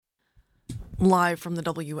Live from the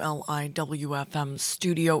WLIWFM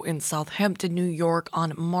studio in Southampton, New York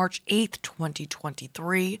on March 8th,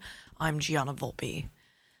 2023, I'm Gianna Volpe.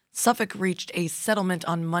 Suffolk reached a settlement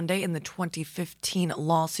on Monday in the 2015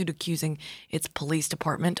 lawsuit accusing its police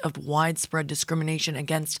department of widespread discrimination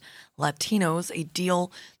against Latinos, a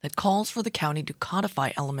deal that calls for the county to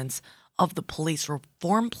codify elements of the police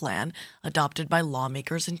reform plan adopted by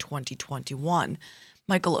lawmakers in 2021.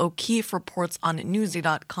 Michael O'Keefe reports on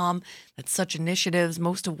Newsday.com that such initiatives,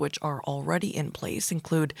 most of which are already in place,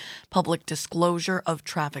 include public disclosure of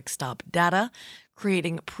traffic stop data,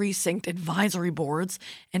 creating precinct advisory boards,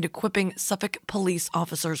 and equipping Suffolk police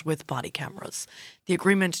officers with body cameras. The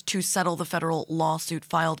agreement to settle the federal lawsuit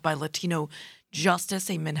filed by Latino Justice,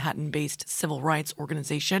 a Manhattan-based civil rights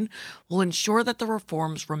organization, will ensure that the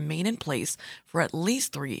reforms remain in place for at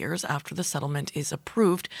least 3 years after the settlement is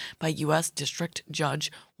approved by U.S. District Judge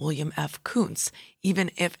William F. Koontz,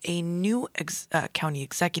 even if a new county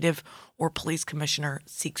executive or police commissioner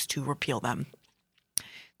seeks to repeal them.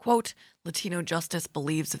 Quote, Latino Justice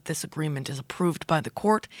believes if this agreement is approved by the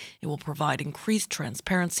court, it will provide increased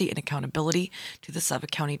transparency and accountability to the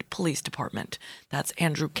Suffolk County Police Department. That's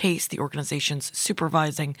Andrew Case, the organization's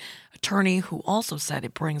supervising attorney, who also said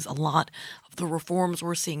it brings a lot of the reforms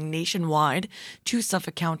we're seeing nationwide to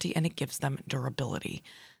Suffolk County and it gives them durability.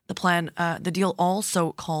 The deal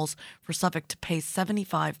also calls for Suffolk to pay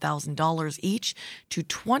 $75,000 each to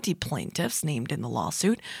 20 plaintiffs named in the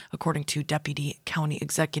lawsuit, according to Deputy County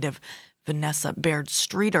Executive Vanessa Baird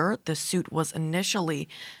Streeter. The suit was initially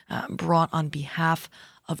brought on behalf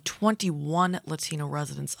of 21 Latino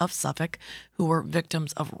residents of Suffolk who were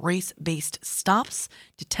victims of race-based stops,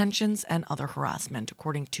 detentions, and other harassment,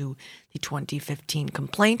 according to the 2015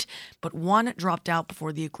 complaint. But one dropped out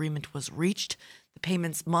before the agreement was reached. The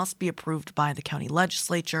payments must be approved by the county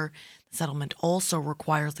legislature. The settlement also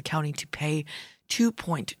requires the county to pay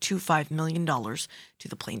 $2.25 million to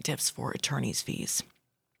the plaintiffs for attorney's fees.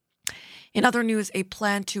 In other news, a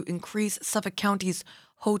plan to increase Suffolk County's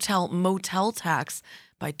hotel-motel tax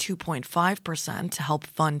by 2.5% to help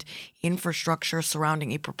fund infrastructure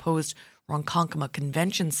surrounding a proposed Ronkonkoma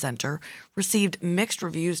Convention Center received mixed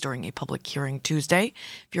reviews during a public hearing Tuesday.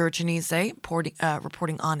 Vera Chinese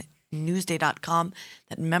reporting on Newsday.com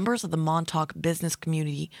that members of the Montauk business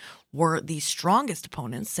community were the strongest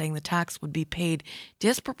opponents, saying the tax would be paid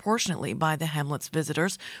disproportionately by the hamlet's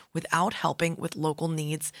visitors without helping with local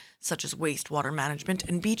needs such as wastewater management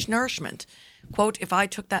and beach nourishment. Quote, if I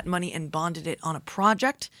took that money and bonded it on a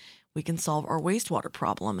project, we can solve our wastewater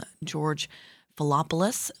problem, George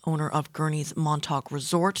Philopoulos, owner of Gurney's Montauk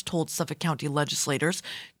Resort, told Suffolk County legislators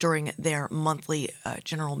during their monthly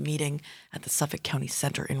general meeting at the Suffolk County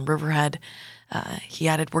Center in Riverhead. He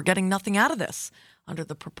added, we're getting nothing out of this. Under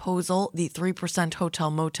the proposal, the 3%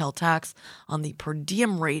 hotel-motel tax on the per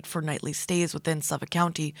diem rate for nightly stays within Suffolk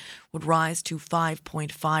County would rise to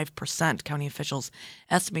 5.5%. County officials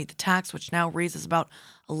estimate the tax, which now raises about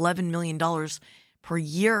 $11 million per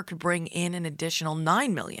year, could bring in an additional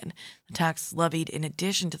 $9 million. The tax is levied in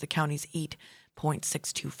addition to the county's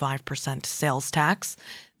 8.625% sales tax.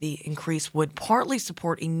 The increase would partly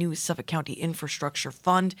support a new Suffolk County infrastructure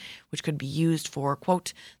fund, which could be used for,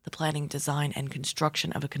 quote, the planning, design, and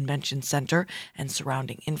construction of a convention center and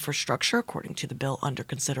surrounding infrastructure, according to the bill under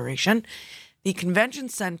consideration. The convention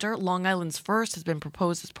center, Long Island's first, has been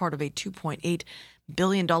proposed as part of a $2.8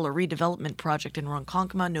 billion redevelopment project in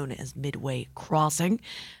Ronkonkoma known as Midway Crossing.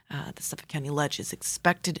 The Suffolk County Ledge is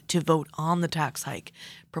expected to vote on the tax hike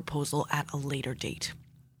proposal at a later date.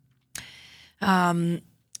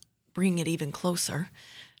 Bringing it even closer,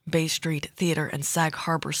 Bay Street Theater and Sag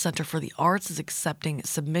Harbor Center for the Arts is accepting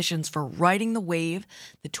submissions for Writing the Wave,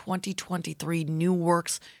 the 2023 New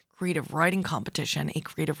Works Creative Writing Competition, a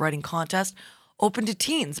creative writing contest open to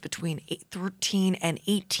teens between 13 and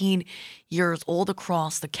 18 years old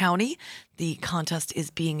across the county. The contest is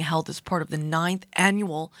being held as part of the 9th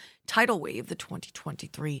annual Tidal Wave, the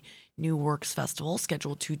 2023 New Works Festival,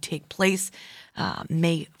 scheduled to take place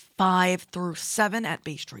May 5 through 7 at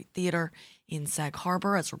Bay Street Theater in Sag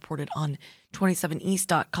Harbor, as reported on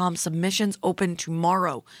 27east.com. Submissions open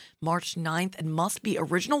tomorrow, March 9th, and must be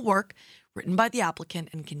original work written by the applicant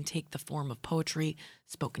and can take the form of poetry,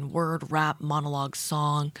 spoken word, rap, monologue,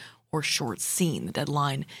 song, or short scene. The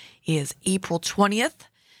deadline is April 20th.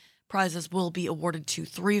 Prizes will be awarded to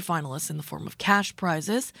 3 finalists in the form of cash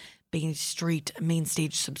prizes, Bay Street main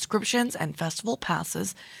stage subscriptions, and festival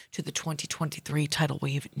passes to the 2023 Tidal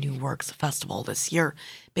Wave New Works Festival this year.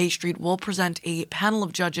 Bay Street will present a panel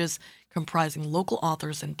of judges comprising local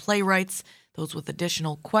authors and playwrights. Those with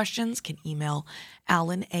additional questions can email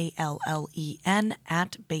Allen, ALLEN,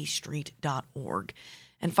 at baystreet.org.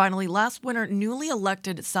 And finally, last winter, newly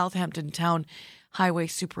elected Southampton Town Highway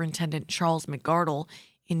Superintendent Charles McGardle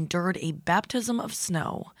endured a baptism of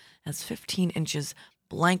snow as 15 inches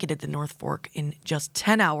blanketed the North Fork in just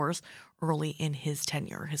 10 hours early in his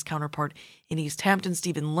tenure. His counterpart in East Hampton,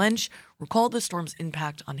 Stephen Lynch, recalled the storm's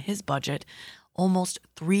impact on his budget. Almost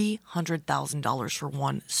 $300,000 for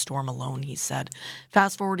one storm alone, he said.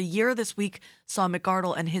 Fast forward a year, this week saw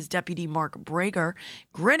McGardle and his deputy Mark Brager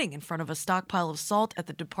grinning in front of a stockpile of salt at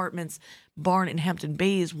the department's barn in Hampton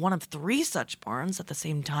Bays, one of 3 such barns at the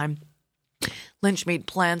same time. Lynch made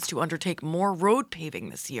plans to undertake more road paving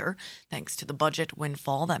this year, thanks to the budget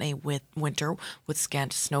windfall that a winter with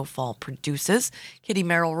scant snowfall produces. Kitty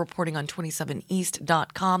Merrill reporting on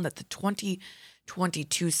 27east.com that the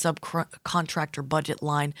 2022 subcontractor budget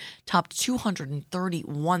line topped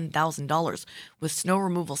 $231,000, with snow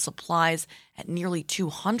removal supplies at nearly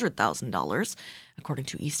 $200,000, according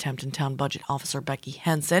to East Hampton Town Budget Officer Becky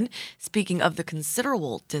Henson. Speaking of the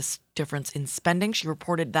considerable difference in spending, she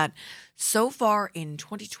reported that so far in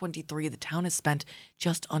 2023, the town has spent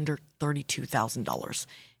just under $32,000.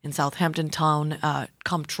 In Southampton Town,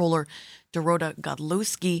 Comptroller Dorota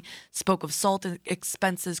Godlewski spoke of salt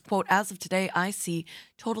expenses. Quote, as of today, I see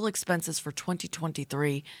total expenses for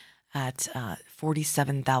 2023 at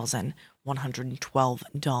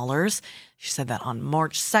 $47,112. She said that on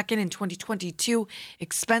March 2nd in 2022,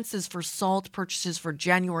 expenses for salt purchases for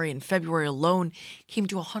January and February alone came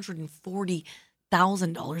to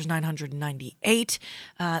 $140,998.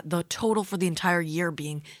 The total for the entire year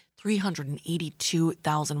being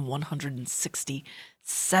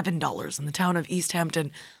 $382,167. In the town of East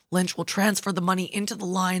Hampton, Lynch will transfer the money into the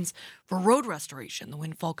lines for road restoration. The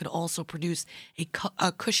windfall could also produce a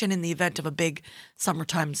cushion in the event of a big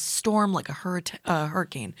summertime storm like a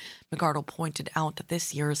hurricane. McGardle pointed out that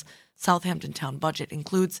this year's Southampton Town budget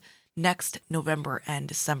includes next November and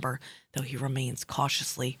December, though he remains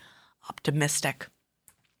cautiously optimistic.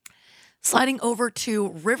 Sliding over to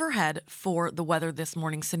Riverhead for the weather this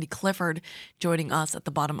morning, Cindy Clifford joining us at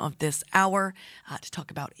the bottom of this hour to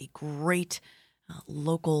talk about a great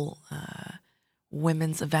local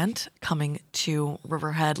women's event coming to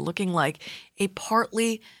Riverhead, looking like a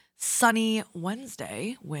partly sunny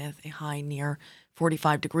Wednesday with a high near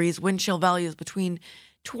 45 degrees. Wind chill values between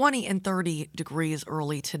 20 and 30 degrees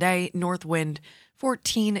early today. North wind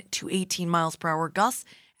 14 to 18 miles per hour. Gusts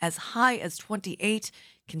as high as 28.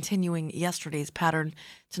 Continuing yesterday's pattern.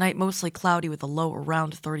 Tonight, mostly cloudy with a low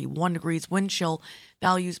around 31 degrees. Wind chill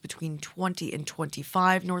values between 20 and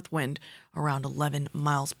 25. North wind around 11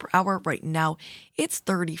 miles per hour. Right now, it's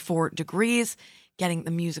 34 degrees. Getting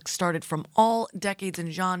the music started from all decades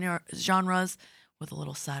and genres with a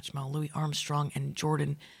little Satchmo, Louis Armstrong, and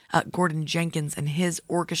Gordon Jenkins and his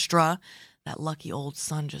orchestra. That lucky old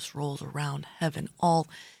sun just rolls around heaven all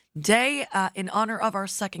day. In honor of our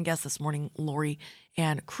second guest this morning, Lori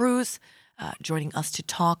Ann Cruz, joining us to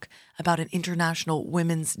talk about an International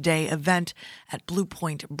Women's Day event at Blue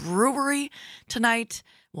Point Brewery tonight.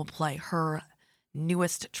 We'll play her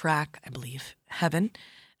newest track, I believe, Heaven.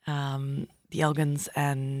 The Elgins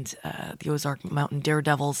and the Ozark Mountain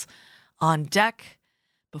Daredevils on deck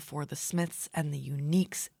before the Smiths and the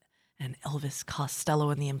Uniques and Elvis Costello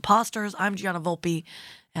and the Imposters. I'm Gianna Volpe.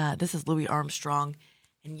 This is Louis Armstrong.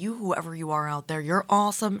 And you, whoever you are out there, you're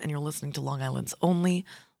awesome, and you're listening to Long Island's only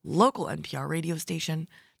local NPR radio station,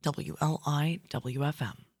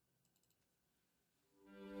 WLIWFM.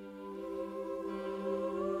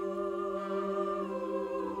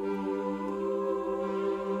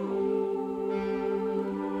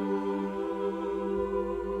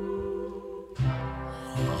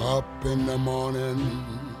 Up in the morning,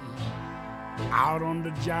 out on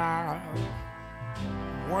the job,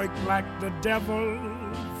 work like the devil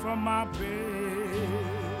for my pay,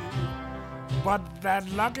 but that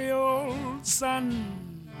lucky old sun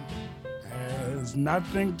has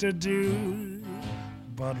nothing to do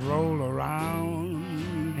but roll around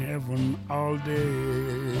heaven all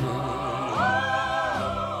day.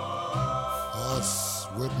 Fuss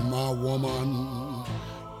with my woman,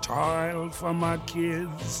 toil for my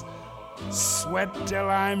kids, sweat till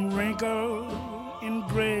I'm wrinkled and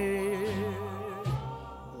gray,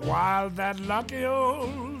 while that lucky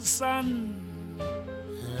old sun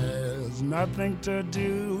has nothing to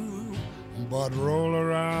do but roll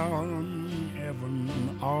around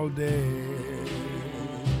heaven all day.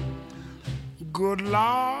 Good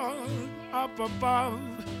Lord up above,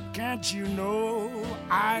 can't you know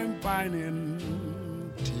I'm pining?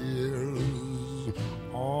 Tears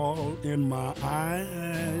all in my eyes.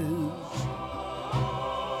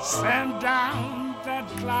 Send down that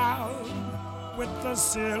cloud with the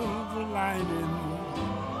silver lining.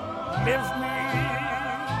 Lift me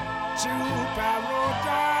to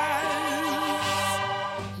paradise.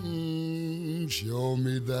 Show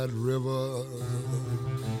me that river.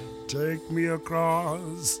 Take me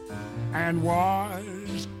across and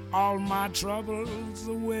wash all my troubles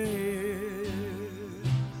away.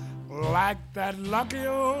 Like that lucky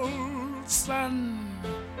old sun,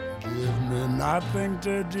 give me nothing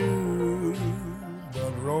to do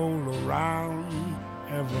but roll around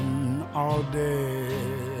heaven all day.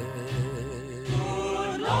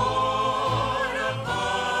 Good Lord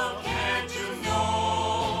above, can't you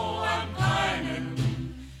know I'm pining?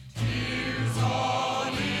 Tears all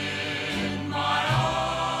in my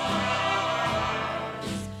eyes.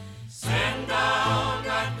 Send down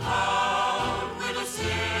that cloud with a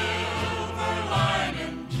silver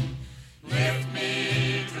lining. Lift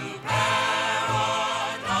me to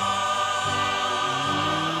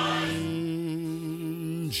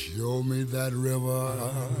paradise. Show me that river.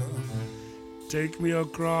 Take me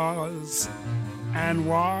across and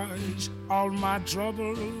wash all my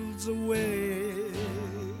troubles away.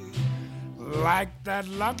 Like that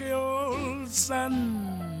lucky old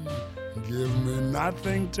sun, give me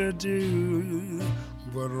nothing to do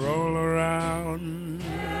but roll around.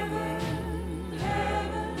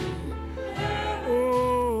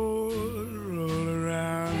 Oh, roll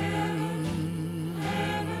around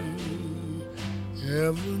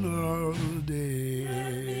heaven all day.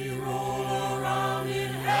 Roll around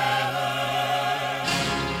in heaven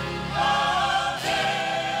all day.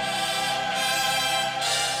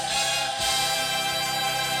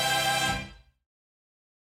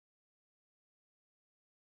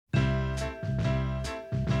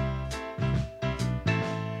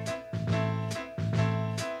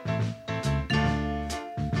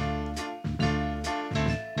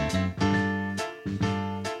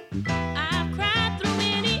 I've cried through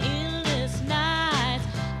many endless nights,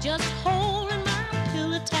 just holding my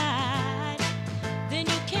pillow tight. Then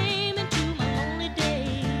you came into my lonely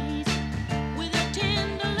days with your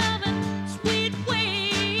tender loving, sweet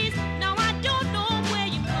ways. Now I don't know where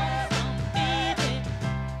you come from, baby.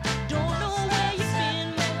 Don't know where you've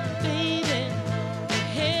been, baby. But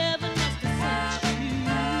heaven must have sent you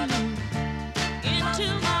into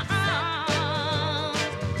my arms.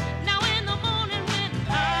 Now in the morning when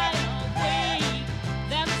I awake,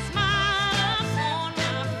 there's a smile upon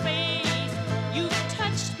my face. You've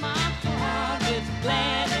touched my heart with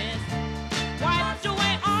gladness, wiped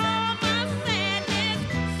away all my sadness.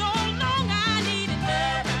 So long I needed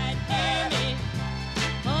love right near me,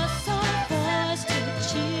 a soft voice to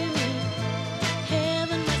cheer me.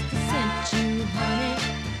 Heaven must have sent you, honey,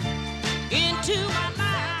 into my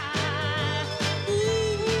life. Ooh,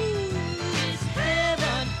 it's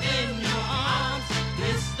heaven in your arms.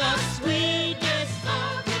 It's the sweetness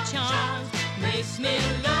of your charms. Makes me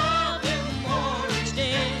love you more each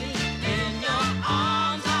day. In your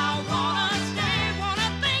arms I wanna stay. Wanna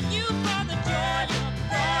thank you for the joy you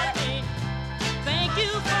brought me. Thank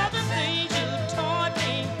you for the things you taught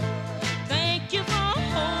me. Thank you for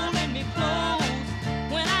holding me close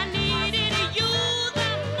when I needed you the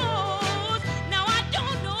most. Now I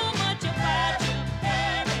don't know much about you,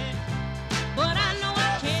 baby, but I know I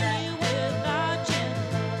can't live without you.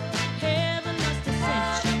 Heaven must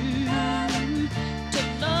have sent you to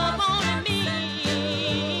love on me.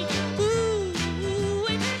 Ooh,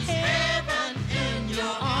 it's heaven in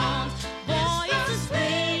your arms. Boy, it's the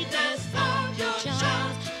sweetness of your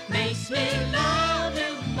charms. Makes me love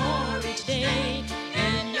you more each day.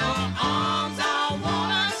 In your arms I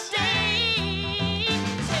wanna stay.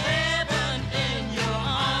 It's heaven in your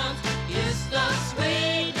arms. It's the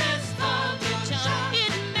sweetness of your charms.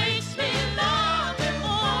 It makes me love you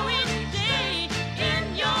more each day.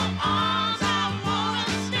 In your arms I wanna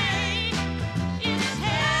stay. It's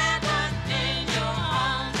heaven in your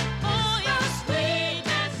arms. Oh, your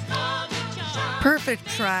sweetness of your charms. Perfect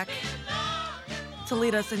track to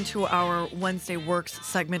lead us into our Wednesday Works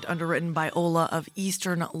segment underwritten by Ola of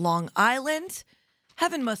Eastern Long Island.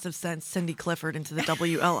 Heaven must have sent Cindy Clifford into the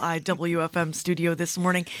WLIWFM studio this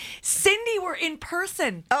morning. Cindy, we're in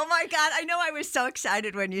person. Oh my God. I know I was so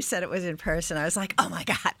excited when you said it was in person. I was like, oh my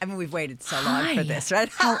God. I mean, we've waited so long Hi. for this, right?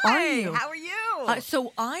 How are Hi. you? How are you?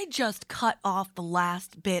 So I just cut off the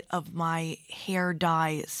last bit of my hair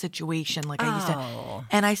dye situation, like I used to.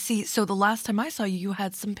 And I see, so the last time I saw you, you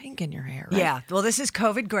had some pink in your hair, right? Yeah. Well, this is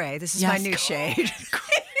COVID gray. This is my Yes. new shade.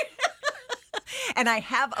 And I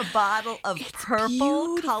have a bottle of purple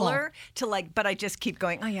beautiful. color but I just keep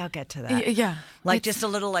going, oh, yeah, I'll get to that. Yeah. Like just a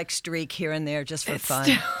little streak here and there just for fun.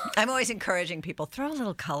 I'm always encouraging people, throw a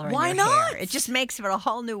little color in Why your not? hair. It just makes it a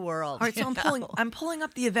whole new world. All right, so I'm pulling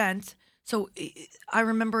up the event. So I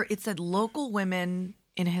remember it said local women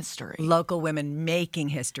in history. Local women making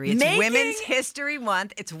history. It's Women's History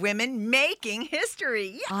Month. It's women making history.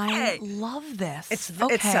 Yay! I love this. It's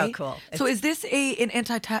okay. so cool. So is this an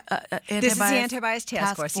anti-bias? This is the Anti-Bias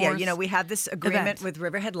Task Force. Yeah, we have this agreement event. with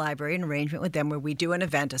Riverhead Library, an arrangement with them where we do an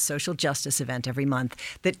event, a social justice event every month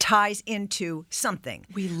that ties into something.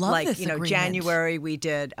 We love this agreement. January we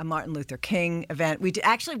did a Martin Luther King event.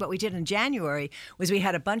 What we did in January was we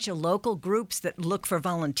had a bunch of local groups that look for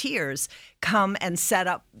volunteers come and set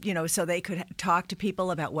up, so they could talk to people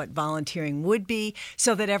about what volunteering would be,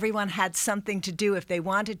 so that everyone had something to do if they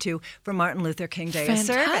wanted to for Martin Luther King Day of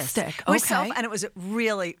Service. Fantastic. It was Okay. and it was a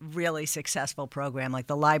really, really successful program. Like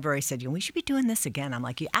the library said, we should be doing this again. I'm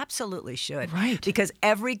like, you absolutely should. Right. Because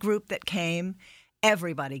every group that came,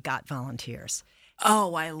 everybody got volunteers.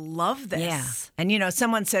 Oh, I love this. Yeah. And,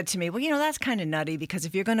 someone said to me, well, that's kind of nutty because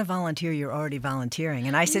if you're going to volunteer, you're already volunteering.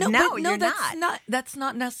 And I said, no, you're not. That's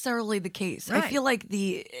not necessarily the case. I Right. feel like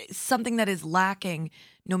something that is lacking,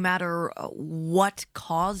 no matter what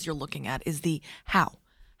cause you're looking at, is the how.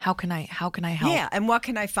 How can I help? Yeah, and what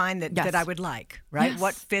can I find that, Yes. that I would like, right? Yes.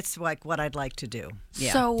 What fits like what I'd like to do.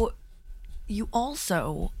 Yeah. So you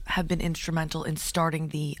also have been instrumental in starting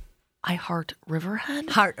the I Heart Riverhead?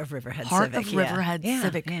 Heart of Riverhead Heart Civic. of Riverhead yeah.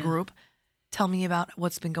 Civic yeah. Group. Tell me about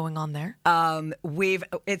what's been going on there.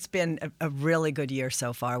 It's been a really good year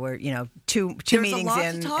so far. We're two There's a meetings lot to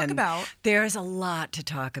in. talk and about. There's a lot to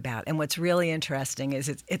talk about, and what's really interesting is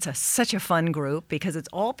it's such a fun group because it's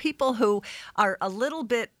all people who are a little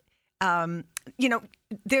bit.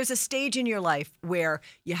 There's a stage in your life where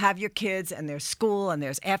you have your kids and there's school and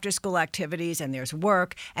there's after school activities and there's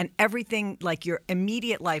work and everything like your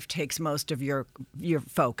immediate life takes most of your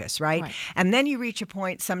focus, right? And then you reach a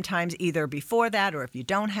point sometimes either before that or if you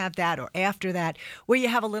don't have that or after that where you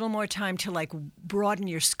have a little more time to broaden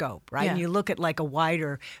your scope, right? Yeah. And you look at a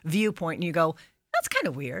wider viewpoint and you go, that's kind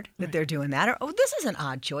of weird that they're doing that. Or, oh, this is an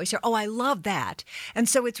odd choice. Or, oh, I love that. And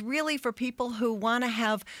so it's really for people who want to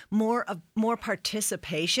have more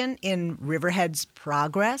participation in Riverhead's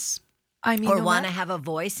progress. I mean, or want to have a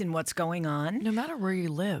voice in what's going on. No matter where you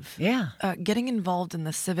live. Yeah. Getting involved in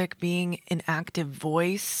the civic, being an active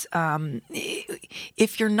voice,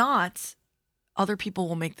 if you're not, other people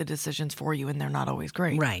will make the decisions for you, and they're not always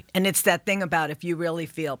great. Right. And it's that thing about if you really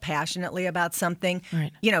feel passionately about something,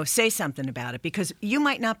 Right. Say something about it because you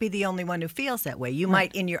might not be the only one who feels that way. You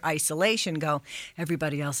might, in your isolation, go,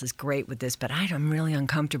 everybody else is great with this, but I'm really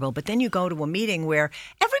uncomfortable. But then you go to a meeting where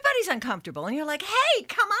everybody's uncomfortable, and you're like, hey,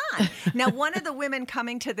 come on. Now, one of the women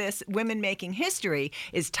coming to this Women Making History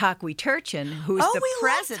is Takwi Turchin, who's the we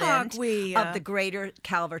love president Takwi. of the Greater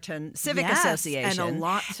Calverton Civic Yes, Association. and a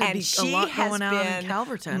lot she going has on in been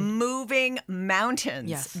Calverton. moving mountains.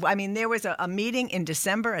 Yes. I mean, there was a meeting in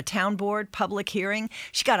December, a town board public hearing.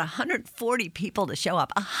 She got 140 people to show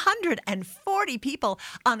up. 140 people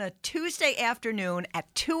on a Tuesday afternoon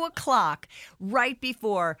at 2:00 right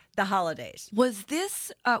before the holidays. Was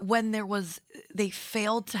this when they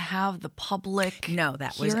failed to have the public? No,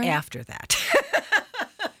 that was hearing? after that.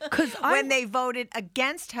 Because when they voted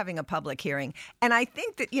against having a public hearing. And I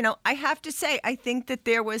think that, I have to say, I think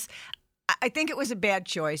it was a bad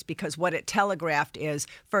choice because what it telegraphed is,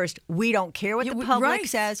 first, we don't care what the public right.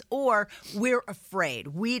 says, or we're afraid.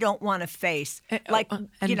 We don't want to face, the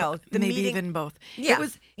maybe meeting. even both. Yeah. It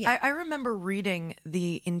was. Yeah. I remember reading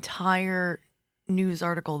the entire news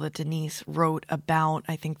article that Denise wrote about.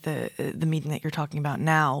 I think the meeting that you're talking about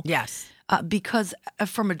now. Yes. Because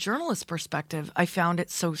from a journalist perspective, I found it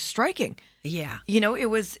so striking. Yeah. It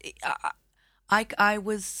was. I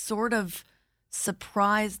was sort of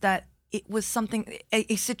surprised that it was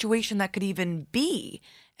a situation that could even be.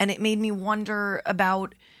 And it made me wonder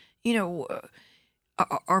about, is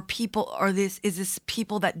this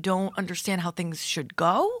people that don't understand how things should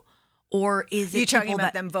go? Or is it You're talking people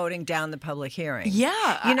about that, them voting down the public hearing?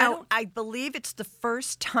 Yeah. I believe it's the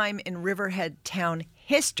first time in Riverhead town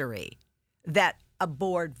history that a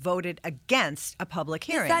board voted against a public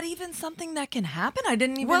hearing. Is that even something that can happen? I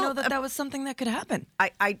didn't even know that was something that could happen.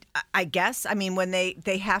 I guess. I mean, when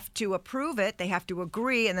they have to approve it, they have to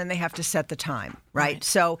agree, and then they have to set the time, right?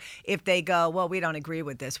 So if they go, well, we don't agree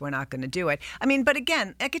with this, we're not going to do it. I mean, but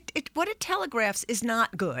again, what it telegraphs is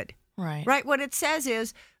not good. Right. Right? What it says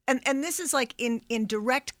is, and this is like in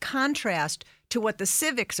direct contrast to what the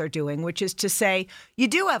civics are doing, which is to say, you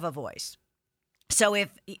do have a voice. So if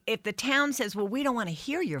the town says, well, we don't want to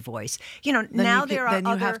hear your voice, Then now you there could- are then you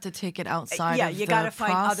other, have to take it outside yeah, of you the got to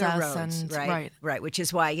find other process roads, and right? Right, which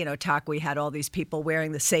is why, we had all these people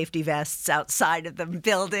wearing the safety vests outside of the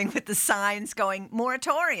building with the signs going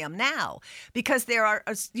moratorium now, because there are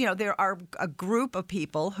a group of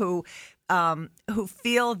people who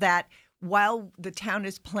feel that while the town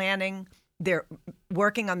is planning, they're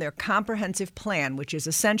working on their comprehensive plan, which is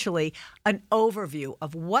essentially an overview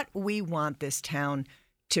of what we want this town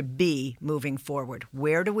to be moving forward.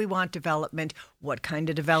 Where do we want development? What kind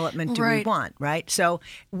of development do we Right. want, right? So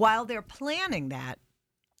while they're planning that,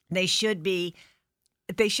 they should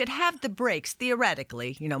have the brakes,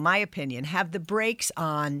 theoretically, my opinion, have the brakes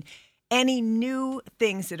on any new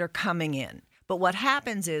things that are coming in. But what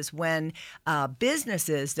happens is when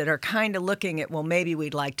businesses that are kind of looking at, well, maybe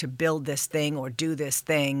we'd like to build this thing or do this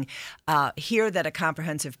thing, hear that a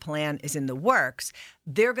comprehensive plan is in the works,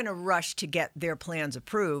 they're going to rush to get their plans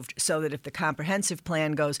approved so that if the comprehensive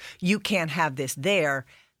plan goes, you can't have this there,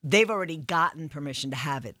 they've already gotten permission to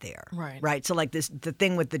have it there. Right. So like the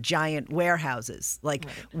thing with the giant warehouses,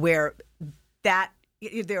 where that.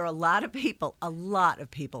 There are a lot of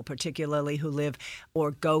people, particularly who live or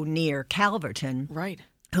go near Calverton, Right.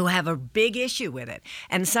 who have a big issue with it.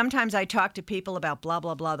 And sometimes I talk to people about blah,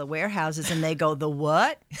 blah, blah, the warehouses, and they go, the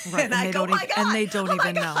what? Right. And I they go, don't my even, God, and they don't oh my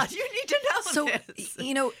even know. God, you need to know So, this.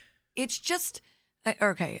 it's just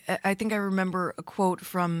okay. I think I remember a quote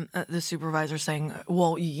from the supervisor saying,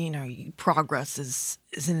 "Well, progress is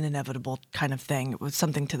an inevitable kind of thing." It was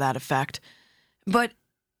something to that effect. But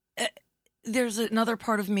there's another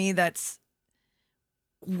part of me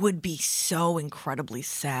would be so incredibly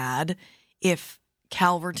sad if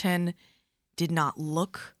Calverton did not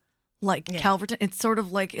look like Calverton. It's sort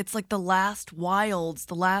of like it's like the last wilds,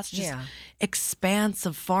 the last just expanse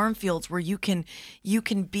of farm fields where you can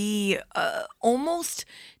be almost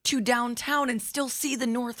to downtown and still see the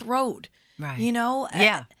North Road. Right.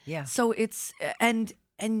 Yeah. Yeah. So it's and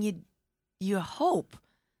you hope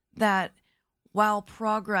that while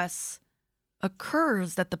progress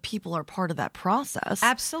occurs, that the people are part of that process.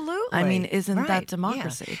 Absolutely. I mean, isn't that Right,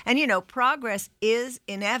 democracy? yeah. And progress is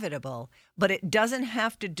inevitable, but it doesn't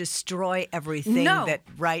have to destroy everything No.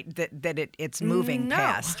 it's moving No.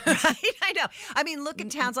 past. Right? I know. I mean, look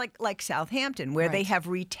at towns like Southampton, where they Right. have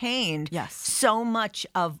retained Yes. so much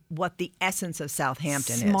of what the essence of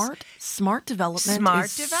Southampton is. Smart development Smart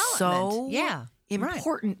is development. so Yeah, right.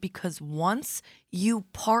 important because once you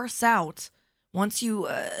parse out, once you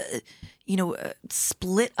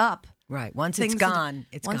split up. Right. Once it's things gone,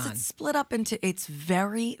 it's once gone. it's split up it's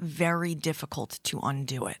very, very difficult to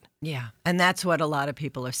undo it. Yeah. And that's what a lot of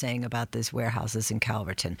people are saying about these warehouses in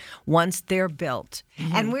Calverton. Once they're built,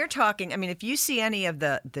 and we're talking, I mean, if you see any of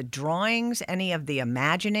the drawings, any of the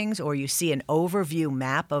imaginings, or you see an overview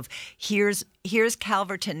map of here's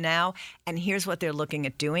Calverton now, and here's what they're looking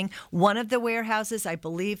at doing. One of the warehouses, I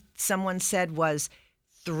believe someone said, was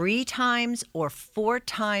 3 times or 4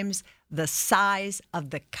 times the size of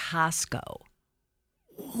the Costco.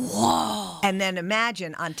 Whoa. And then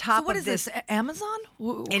imagine on top So what of is this? Amazon?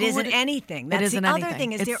 it isn't anything. That's isn't the other anything.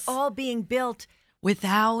 thing is they're It's- all being built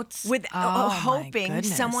Without my hoping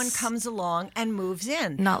someone goodness. comes along and moves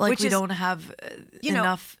in. Not like which we is, don't have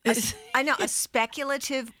enough. I know, a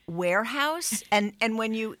speculative warehouse. And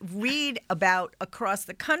when you read about across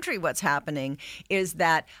the country what's happening is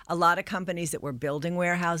that a lot of companies that were building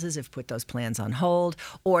warehouses have put those plans on hold,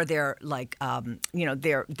 or they're like,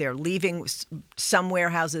 they're leaving some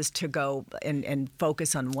warehouses to go and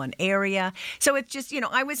focus on one area. So it's just,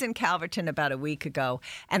 I was in Calverton about a week ago,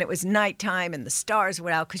 and it was nighttime and the stars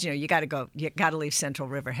were out because, you got to leave Central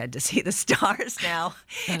Riverhead to see the stars now.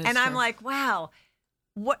 That is And I'm true. like, wow.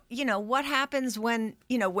 What happens when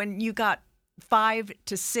you got 5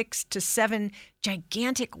 to 6 to 7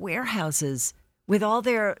 gigantic warehouses with all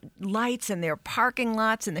their lights and their parking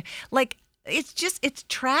lots and it's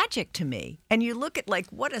tragic to me. And you look at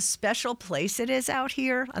what a special place it is out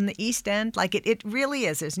here on the East End. It really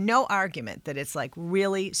is. There's no argument that it's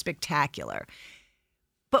really spectacular.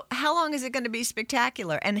 But how long is it going to be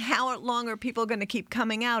spectacular? And how long are people going to keep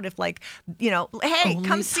coming out if, hey, Only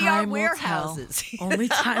come see our time will warehouses? tell. Only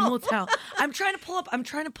time will tell. I'm trying to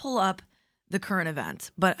pull up the current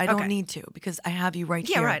event, but I don't Okay. need to because I have you right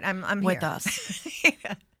Yeah, here. right. I'm with here. us.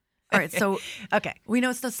 All right, so Okay. we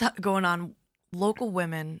know stuff going on. Local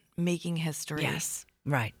women making history. Yes.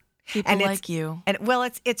 Right. People And it's- like you. And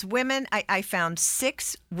it's women. I found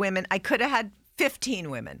 6 women. I could have had 15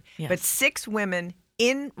 women, Yes. but 6 women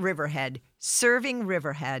in Riverhead, serving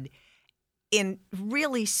Riverhead, in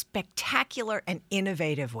really spectacular and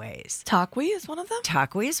innovative ways. Takwi is one of them?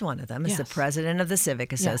 Takwi is one of them, is the Yes. president of the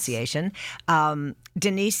Civic Association.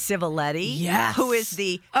 Denise Civiletti, Yes. who is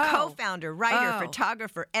the Oh. co-founder, writer, Oh.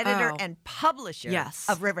 photographer, editor, Oh. and publisher Yes.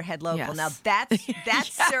 of Riverhead Local. Yes. Now, that's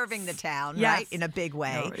Yes. serving the town, Yes. right, in a big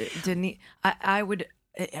way. No, Denise,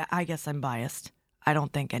 I guess I'm biased. I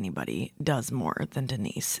don't think anybody does more than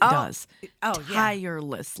Denise does. Oh, yeah.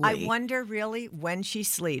 Tirelessly. I wonder really when she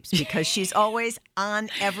sleeps because she's always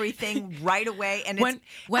on everything right away, and it's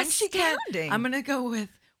when she can. astounding. I'm gonna go with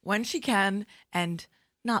when she can and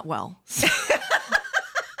not well.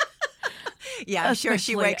 Yeah, I'm sure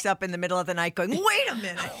she Especially- wakes up in the middle of the night going, wait a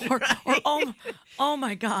minute. or oh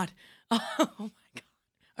my god. Oh my god. All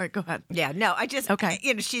right, go ahead. Yeah, no, I just Okay.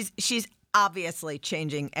 She's obviously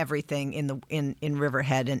changing everything in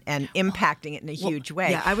Riverhead and impacting it in a huge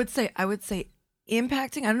way. Yeah, I would say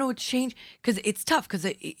impacting. I don't know what change because it's tough because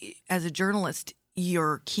as a journalist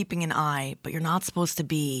you're keeping an eye, but you're not supposed to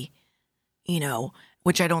be,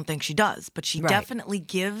 which I don't think she does. But she Right. definitely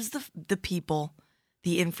gives the people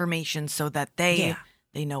the information so that they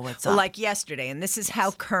know what's up. Like yesterday, and this is how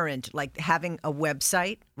current, like having a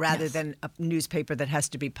website rather than a newspaper that has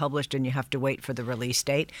to be published and you have to wait for the release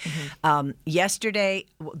date. Yesterday,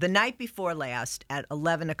 the night before last, at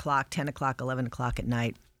 11 o'clock, 10 o'clock, 11 o'clock at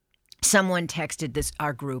night, someone texted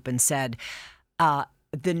our group and said, the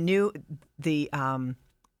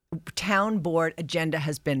town board agenda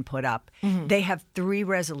has been put up. They have 3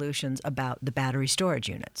 resolutions about the battery storage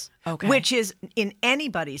units, Okay. which is in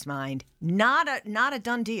anybody's mind not a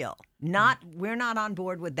done deal. We're not on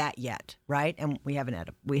board with that yet, right? And we have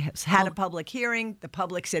had a public hearing. The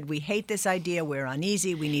public said we hate this idea. We're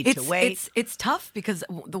uneasy. We need to wait. It's tough because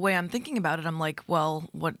the way I'm thinking about it, I'm like, well,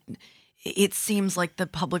 what? It seems like the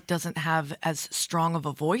public doesn't have as strong of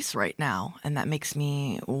a voice right now, and that makes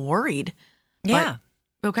me worried. Yeah.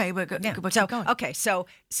 Okay, but Yeah. keep So going. okay, so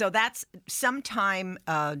that's sometime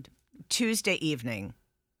Tuesday evening.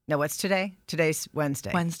 No, what's today? Today's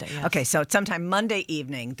Wednesday. Wednesday, yes. Okay, so sometime Monday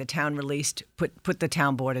evening, the town put the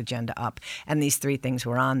town board agenda up, and these 3 things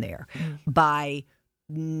were on there. By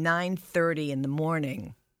 9:30 in the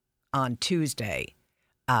morning on Tuesday,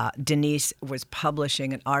 Denise was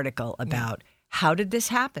publishing an article about how did this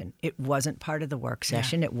happen? It wasn't part of the work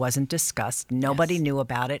session. It wasn't discussed. Nobody knew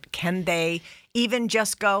about it. Can they even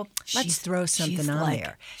just go, let's throw something she's on like-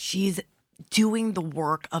 there? She's doing the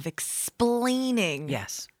work of explaining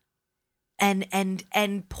Yes.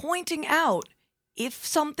 and pointing out if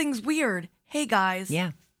something's weird. Hey guys,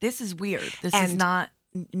 Yeah. this is weird. This is And- not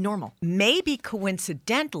normal. Maybe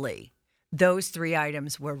coincidentally, those 3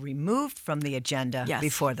 items were removed from the agenda Yes.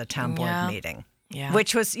 before the town board Yeah. meeting, Yeah.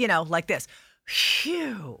 which was, like this.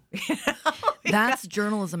 Phew. That's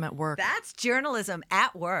journalism at work. That's journalism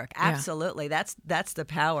at work. Absolutely. That's the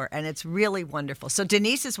power. And it's really wonderful. So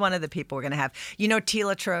Denise is one of the people we're going to have. You know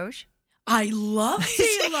Tila Troge? I love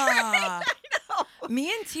Tila. Me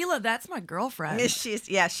and Tila, that's my girlfriend. She's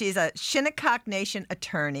a Shinnecock Nation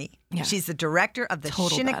attorney. Yeah. She's the director of the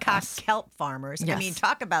Total Shinnecock badass. Kelp Farmers. I Yes. mean,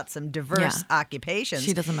 talk about some diverse occupations.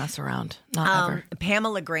 She doesn't mess around. Not ever.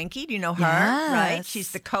 Pamela Grinke, do you know her? Right? Yes.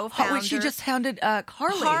 She's the Oh, co-founder. wait, she just founded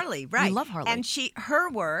Harley. Harley, right? We love Harley. And her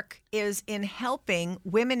work is in helping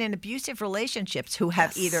women in abusive relationships who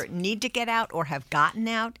have either need to get out or have gotten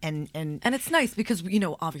out, and it's nice because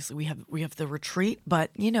obviously we have the retreat, but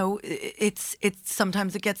it's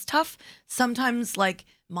sometimes it gets tough. Sometimes like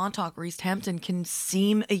Montauk or East Hampton can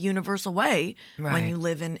seem a universal way Right. when you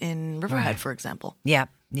live in Riverhead, for example. Yeah.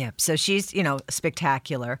 So she's,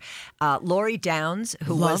 spectacular. Lori Downs,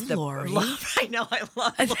 who Love was the Lori. I know, I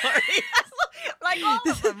love Lori. Like all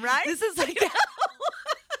of them, right? This is like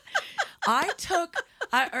I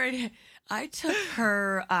took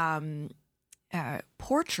her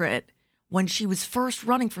portrait when she was first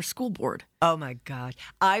running for school board. Oh my God.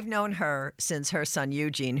 I've known her since her son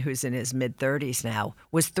Eugene, who's in his mid-30s now,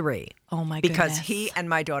 was 3. Oh my Because goodness. he and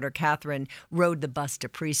my daughter Catherine rode the bus to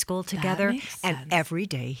preschool together, makes and sense. every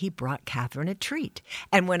day he brought Catherine a treat.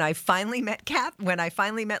 And when I finally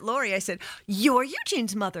met Lori, I said, "You're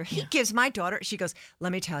Eugene's mother. He gives my daughter." She goes,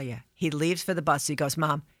 "Let me tell you." He leaves for the bus. He goes,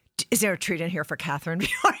 "Mom, is there a treat in here for Catherine?"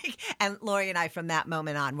 And Lori and I, from that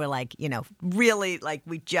moment on, we're like, really like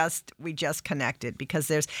we just connected because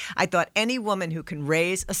I thought any woman who can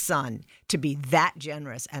raise a son to be that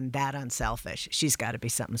generous and that unselfish, she's got to be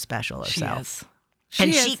something special She herself. is.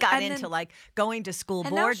 And is. she got And into then- like going to school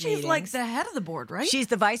And board now she's meetings. like the head of the board, right? She's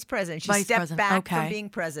the vice president. She Vice stepped president. back from Okay. being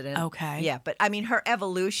president. Okay. Yeah, but I mean her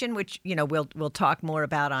evolution, which we'll talk more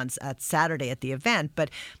about on Saturday at the event. But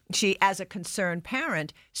she, as a concerned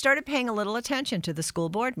parent, started paying a little attention to the school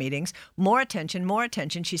board meetings. More attention, more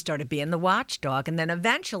attention. She started being the watchdog, and then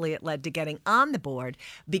eventually it led to getting on the board,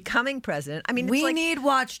 becoming president. I mean, it's we like, need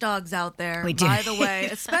watchdogs out there, We do. by the way,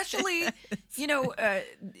 especially,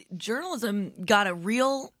 journalism got a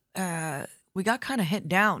real, we got kind of hit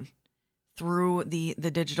down through the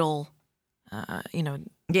digital,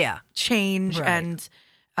 yeah, change Right.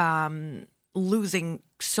 and losing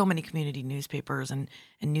so many community newspapers and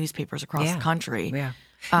newspapers across Yeah. the country. yeah.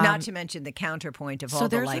 Not to mention the counterpoint of so all the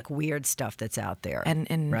there's like weird stuff that's out there.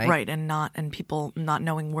 And Right. right, and people not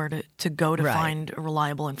knowing where to go to Right. find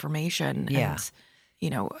reliable information, Yeah.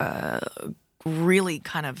 and really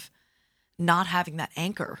kind of not having that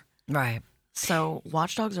anchor. Right. So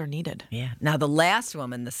watchdogs are needed. Yeah. Now the last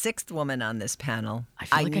woman, the sixth woman on this panel. I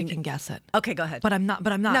feel like I kn- can guess it, Okay, go ahead. but I'm not.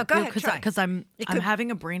 No, go ahead, try. because I'm could-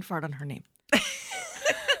 having a brain fart on her name.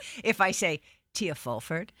 If I say Tia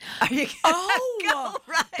Fulford, are you gonna Oh,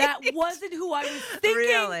 go right? that wasn't who I was thinking.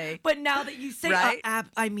 Really? But now that you say, Right?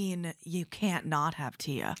 I mean, you can't not have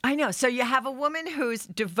Tia. I know. So you have a woman who's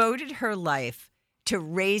devoted her life to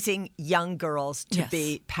raising young girls to Yes.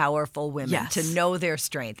 be powerful women, Yes. to know their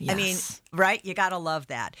strength. I mean, Yes. right? You got to love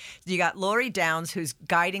that. You got Lori Downs, who's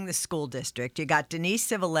guiding the school district. You got Denise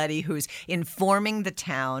Civiletti, who's informing the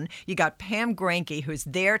town. You got Pam Granke, who's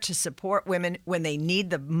there to support women when they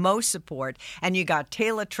need the most support. And you got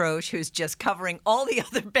Taylor Troche, who's just covering all the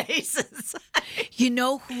other bases. You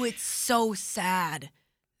know who it's so sad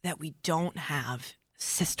that we don't have?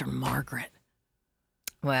 Sister Margaret.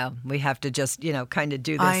 Well, we have to just, kind of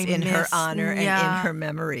do this I in her miss- honor and yeah. in her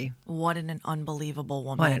memory. What an unbelievable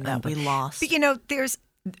What woman an that we lost. But there's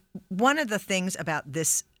one of the things about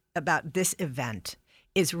this event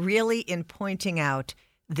is really in pointing out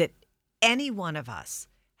that any one of us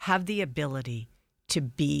have the ability to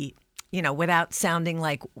be, without sounding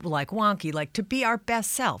like wonky, like to be our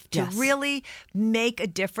best self, to Yes. really make a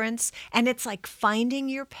difference. And it's like finding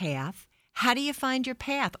your path. How do you find your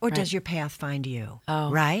path? Or does Right. your path find you? Oh.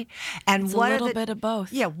 Right? And It's a what are little the bit of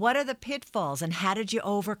both. Yeah, what are the pitfalls and how did you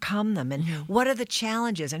overcome them? And Mm-hmm. what are the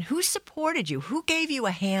challenges and who supported you? Who gave you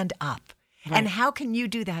a hand up? And how can you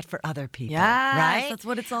do that for other people? Yes, right? that's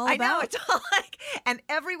what it's all I know, about. it's all like, and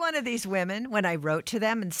every one of these women, when I wrote to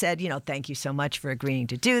them and said, thank you so much for agreeing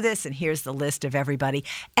to do this, and here's the list of everybody,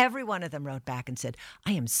 every one of them wrote back and said,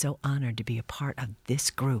 I am so honored to be a part of this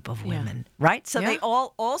group of women, right? So they Yeah.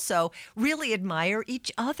 all also really admire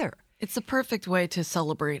each other. It's a perfect way to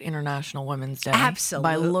celebrate International Women's Day. By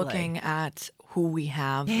Absolutely. looking at who we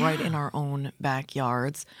have right in our own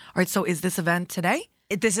backyards. All right, so is this event today?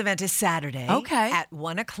 This event is Saturday. Okay. At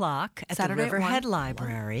 1 o'clock at Saturday the at Riverhead 1.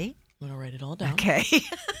 Library. I'm going to write it all down. Okay.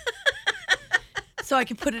 So I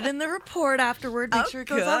can put it in the report afterward, make sure it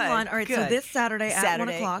goes good, online. All right, so good. this Saturday at 1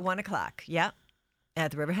 o'clock. 1 o'clock. Yep.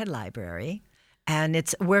 At the Riverhead Library. And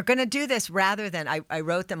we're going to do this rather than I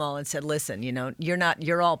wrote them all and said, listen,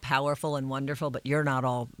 you're all powerful and wonderful, but you're not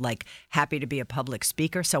all like happy to be a public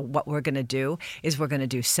speaker. So what we're going to do is we're going to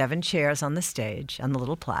do 7 chairs on the stage on the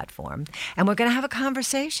little platform, and we're going to have a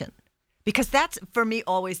conversation. Because that's, for me,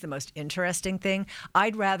 always the most interesting thing.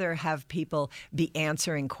 I'd rather have people be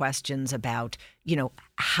answering questions about,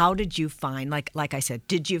 how did you find, like I said,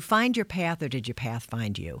 did you find your path or did your path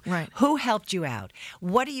find you? Right. Who helped you out?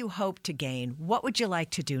 What do you hope to gain? What would you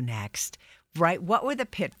like to do next? Right? What were the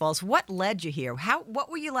pitfalls? What led you here?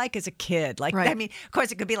 What were you like as a kid? Like, Right. I mean, of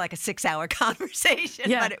course, it could be like a 6-hour conversation,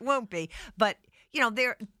 Yeah. but it won't be. But,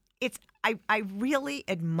 I really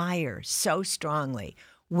admire so strongly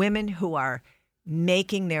women who are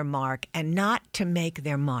making their mark and not to make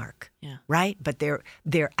their mark, Yeah. right? But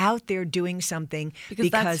they're out there doing something Because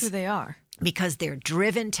that's who they are. because they're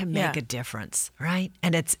driven to make Yeah. a difference, right?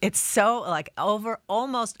 And it's so like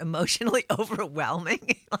almost emotionally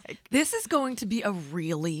overwhelming. Like, This is going to be a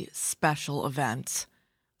really special event.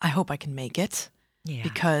 I hope I can make it. Yeah.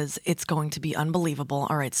 Because it's going to be unbelievable.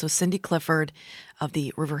 All right, so Cindy Clifford of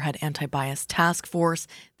the Riverhead Anti-Bias Task Force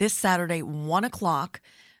this Saturday, 1 o'clock.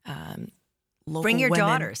 Local Bring your women,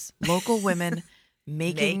 daughters. Local women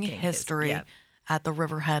making Making history yeah. at the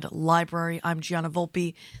Riverhead Library. I'm Gianna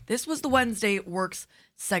Volpe. This was the Wednesday Works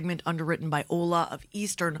segment underwritten by Ola of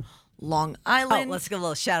Eastern Long oh, Island. let's give a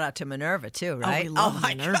little shout out to Minerva too, right? we love my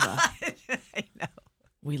Minerva. God. I know.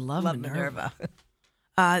 We love Love Minerva. Minerva.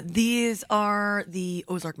 These are the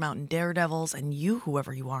Ozark Mountain Daredevils, and you,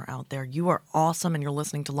 whoever you are out there, you are awesome, and you're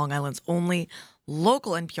listening to Long Island's only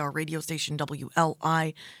local NPR radio station,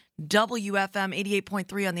 WLI WFM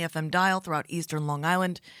 88.3 on the FM dial throughout eastern Long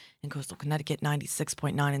Island and coastal Connecticut,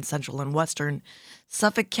 96.9 in central and western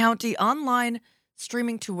Suffolk County, online,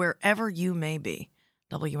 streaming to wherever you may be.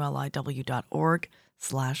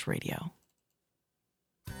 WLIW.org/radio.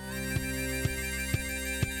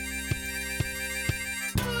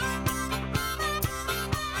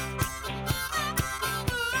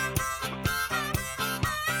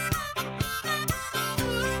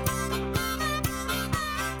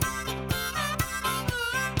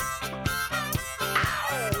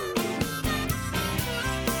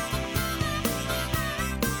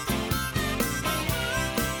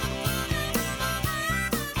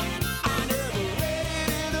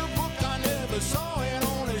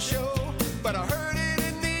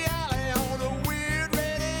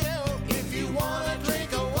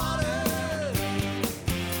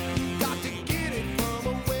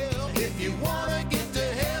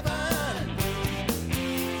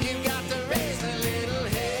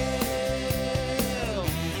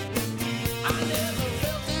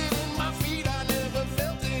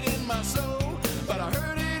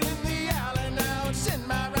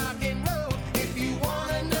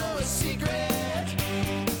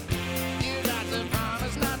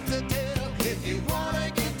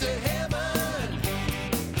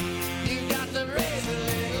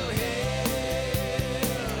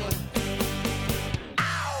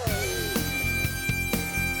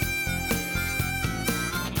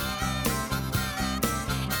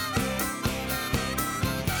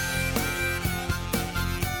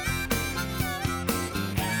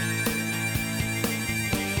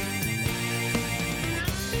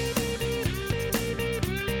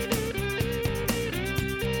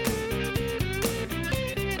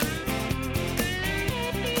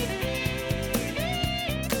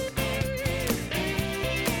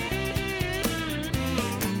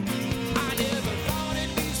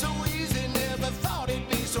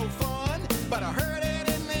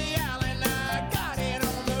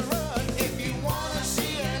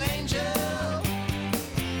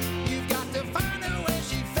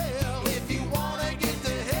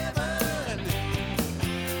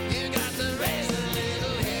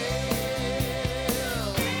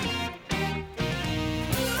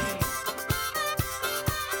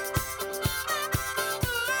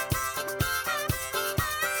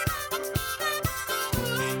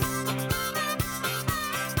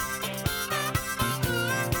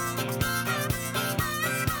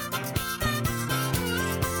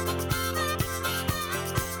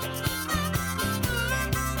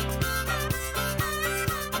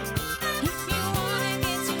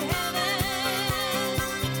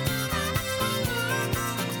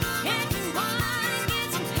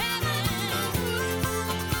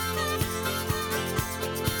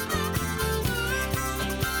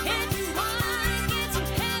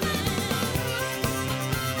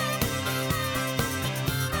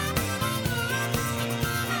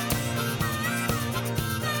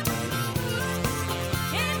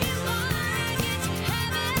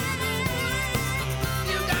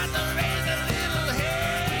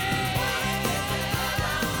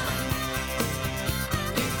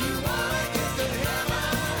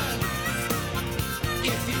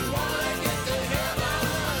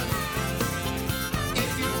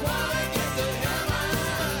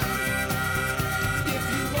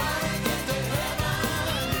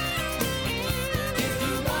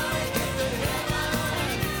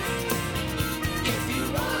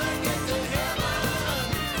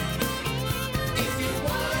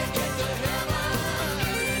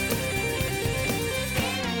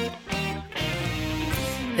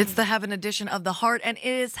 It's the Heaven edition of The Heart, and it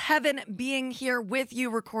is Heaven being here with you,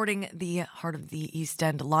 recording the Heart of the East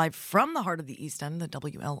End live from the Heart of the East End, the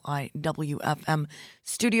WLIWFM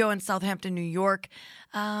studio in Southampton, New York.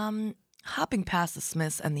 Hopping past the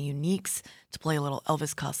Smiths and the Uniques to play a little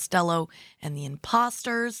Elvis Costello and the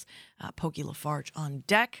Imposters. Pokey LaFarge on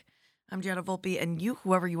deck. I'm Gianna Volpe, and you,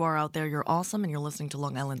 whoever you are out there, you're awesome, and you're listening to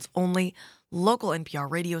Long Island's only local NPR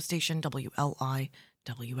radio station, WLIWFM.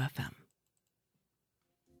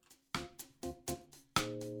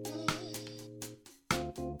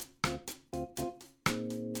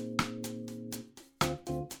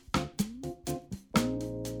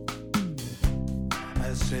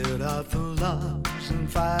 I set out for logs and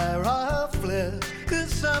fire off flares,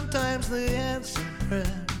 'cause sometimes the answer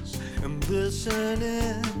prayers and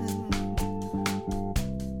listening.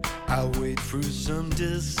 I wait for some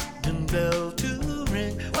distant bell to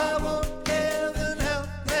ring. Why won't heaven help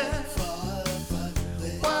me? Far, far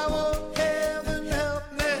away.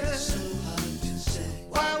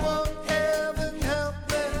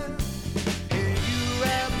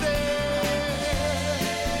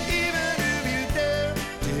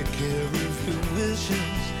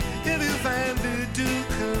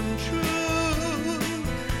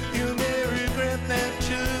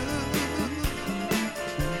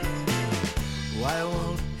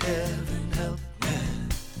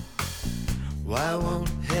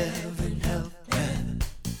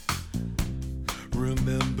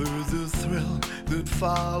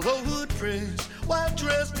 follow footprints while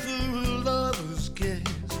dressed for a lover's gaze.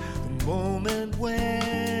 The moment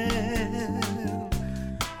when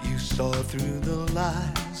you saw through the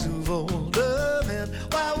lies of older men.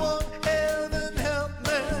 Why won't heaven help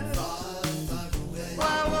me?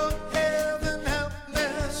 Why won't heaven help me?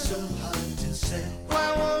 So hard to say. Why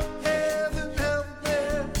won't heaven help me?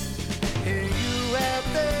 Hey, you out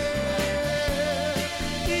there,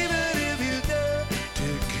 even if you dare,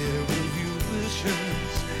 take care of your wishes.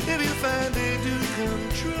 If you find they do come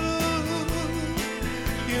true,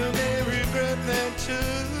 you may regret that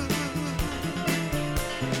too.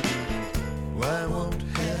 Why won't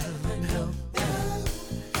heaven help?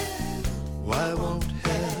 Why won't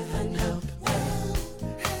heaven help?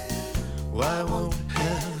 Why won't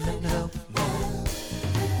heaven help?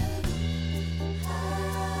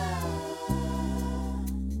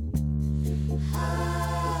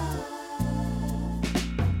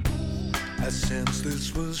 I sensed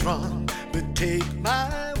this was wrong, but take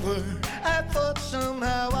my word, I thought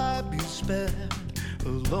somehow I'd be spared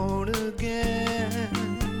alone again.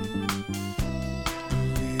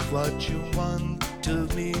 Believe what you want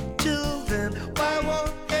of me till then. Why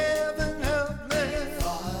won't heaven help me?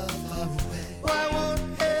 Far, far away. Why won't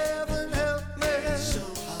heaven help me? So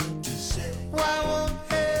hard to say. Why won't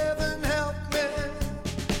heaven help me?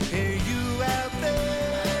 Hey, you out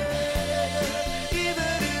there,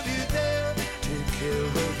 even if you dare, take care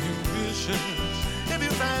of your wishes. If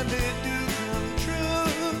you find they do come true,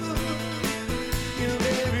 you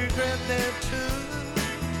may regret that too.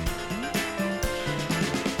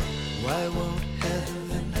 Why won't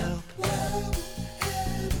heaven help?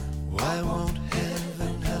 Why won't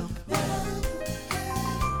heaven help?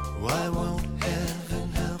 Why won't heaven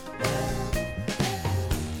help?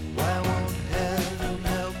 Why won't heaven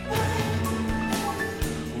help?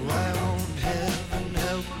 Why won't heaven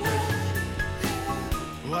help?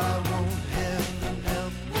 Why won't heaven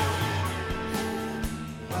help?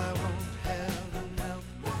 Why won't heaven help?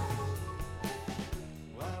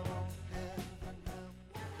 Why won't heaven help?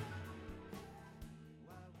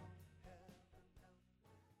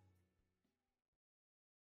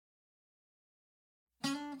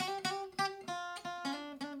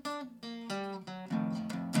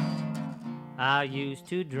 I used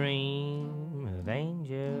to dream of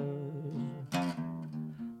angels,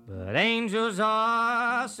 but angels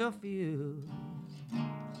are so few.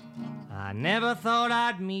 I never thought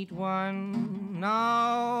I'd meet one,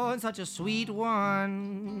 no, such a sweet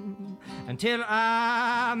one, until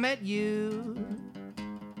I met you.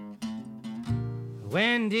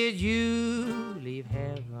 When did you leave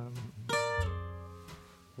heaven?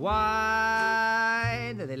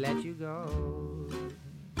 Why did they let you go?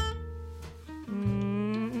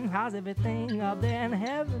 How's everything up there in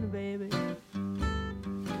heaven, baby?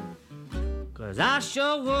 'Cause I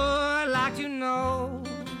sure would like to know,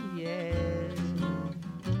 yeah.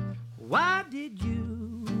 Why did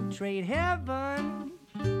you trade heaven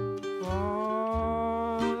for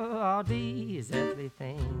all these earthly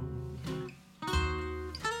things?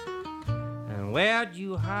 And where'd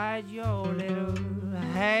you hide your little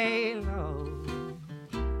halo?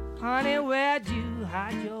 Honey, where'd you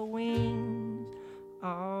hide your wings?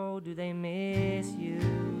 Oh, do they miss you?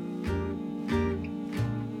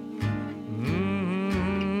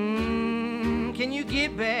 Can you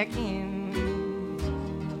get back in?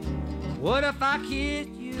 What if I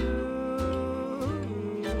kissed you?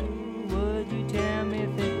 Would you tell me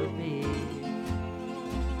if it would be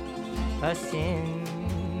a sin?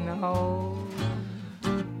 No,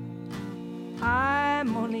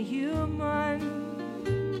 I'm only human,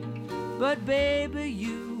 but baby,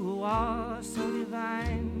 you are so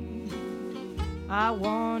divine. I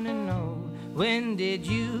wanna know, when did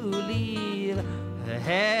you leave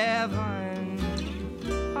heaven?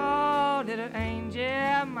 Oh, little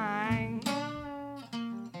angel mine.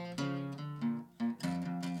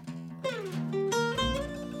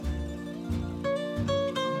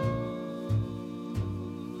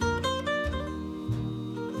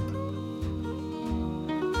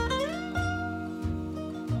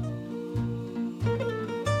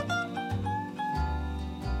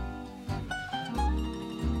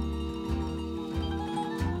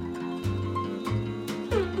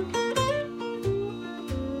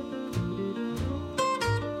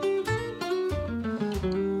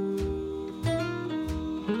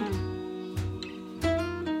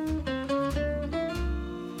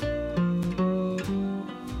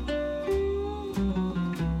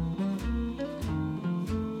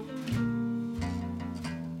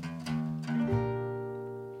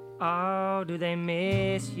 Oh, do they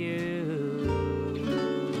miss you?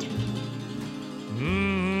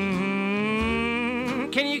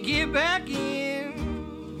 get back in?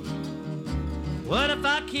 What if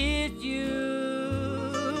I kissed you?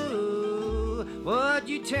 Would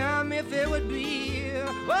you tell me if it would be?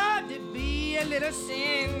 Would it be a little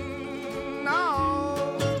sin?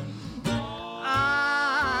 No,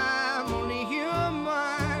 I'm only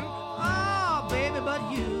human. Oh, baby, but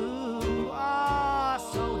you are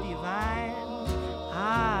so divine.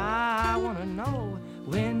 I wanna know,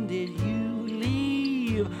 when did you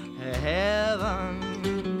leave heaven?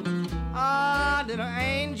 Ah, little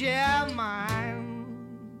angel of mine.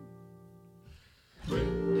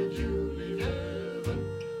 When did you leave heaven?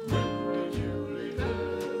 When did you leave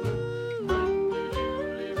heaven? When did you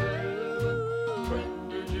leave heaven? When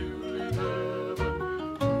did you leave heaven?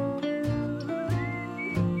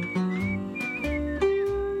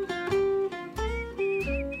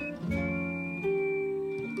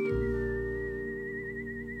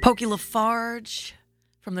 Pokey Lafarge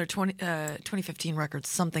from their 2015 record,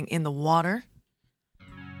 Something in the Water.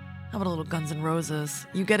 How about a little Guns N' Roses?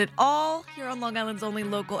 You get it all here on Long Island's only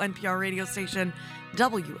local NPR radio station,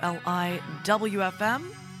 WLIWFM.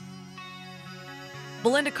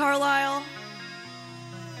 Belinda Carlisle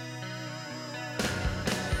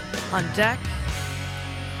on deck.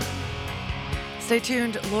 Stay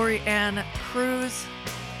tuned. Lori Ann Cruz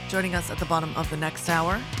joining us at the bottom of the next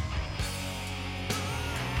hour.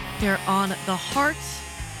 Here on The Heart,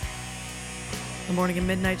 the Morning and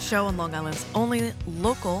Midnight Show on Long Island's only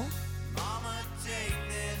local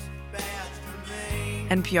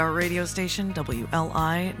NPR radio station,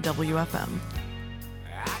 WLIWFM.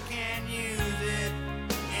 I can't use it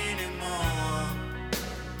anymore.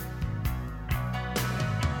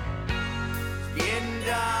 It's getting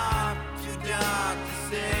dark, too dark to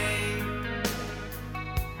say.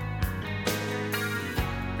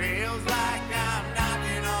 Feels like I'm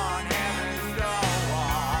knocking on heaven's door.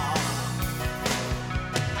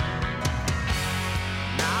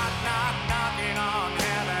 Knock, knock, knocking on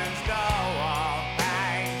heaven's door.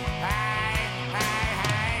 Hey, hey, hey,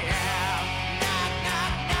 hey, yeah.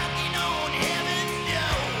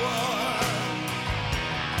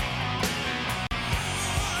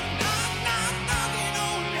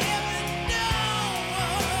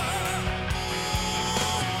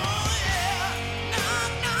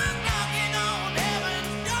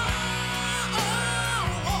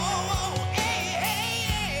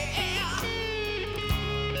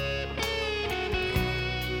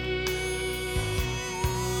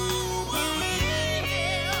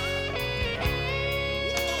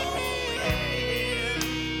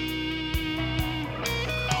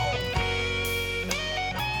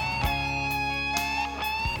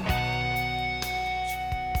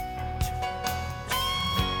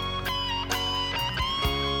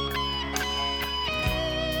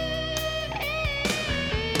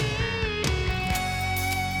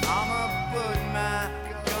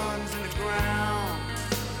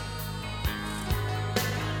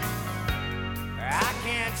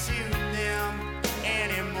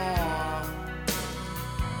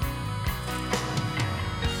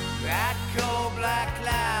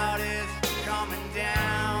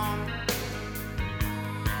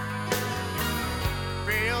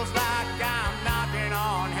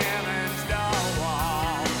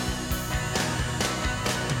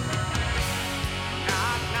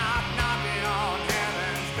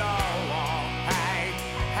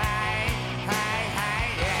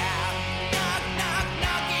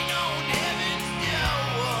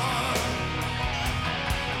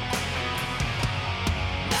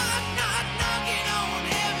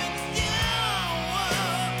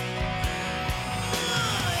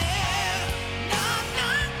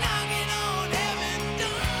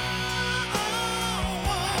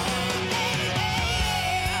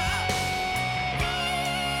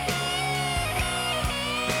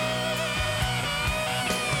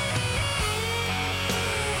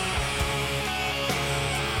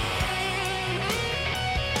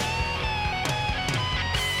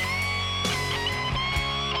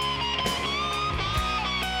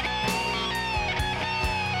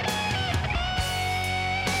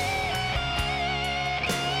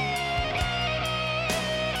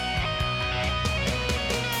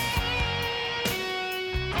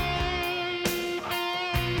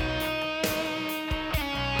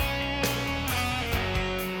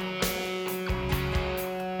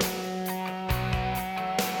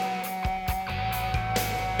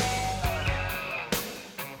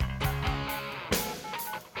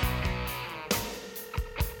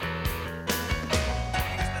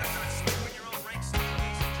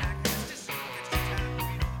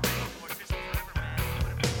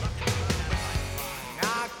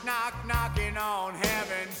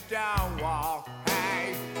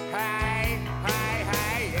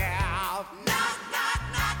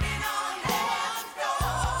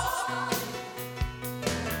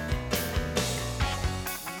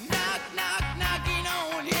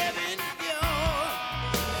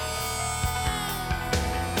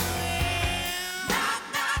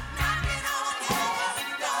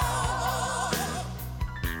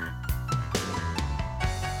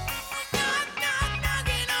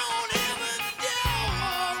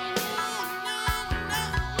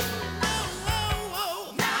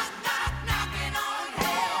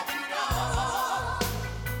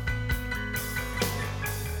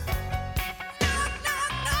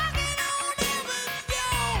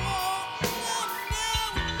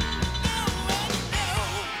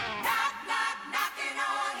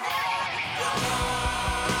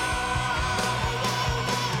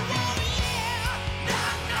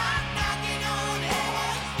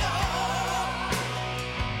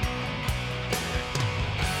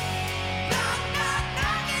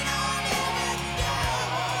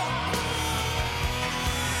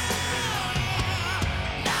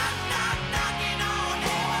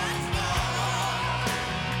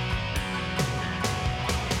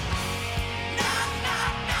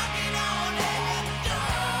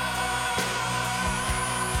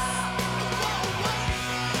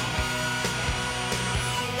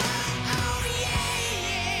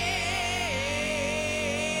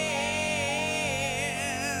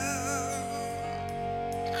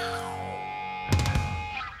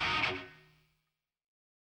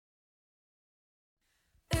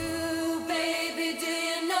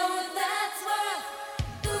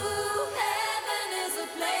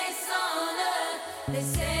 They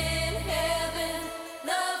say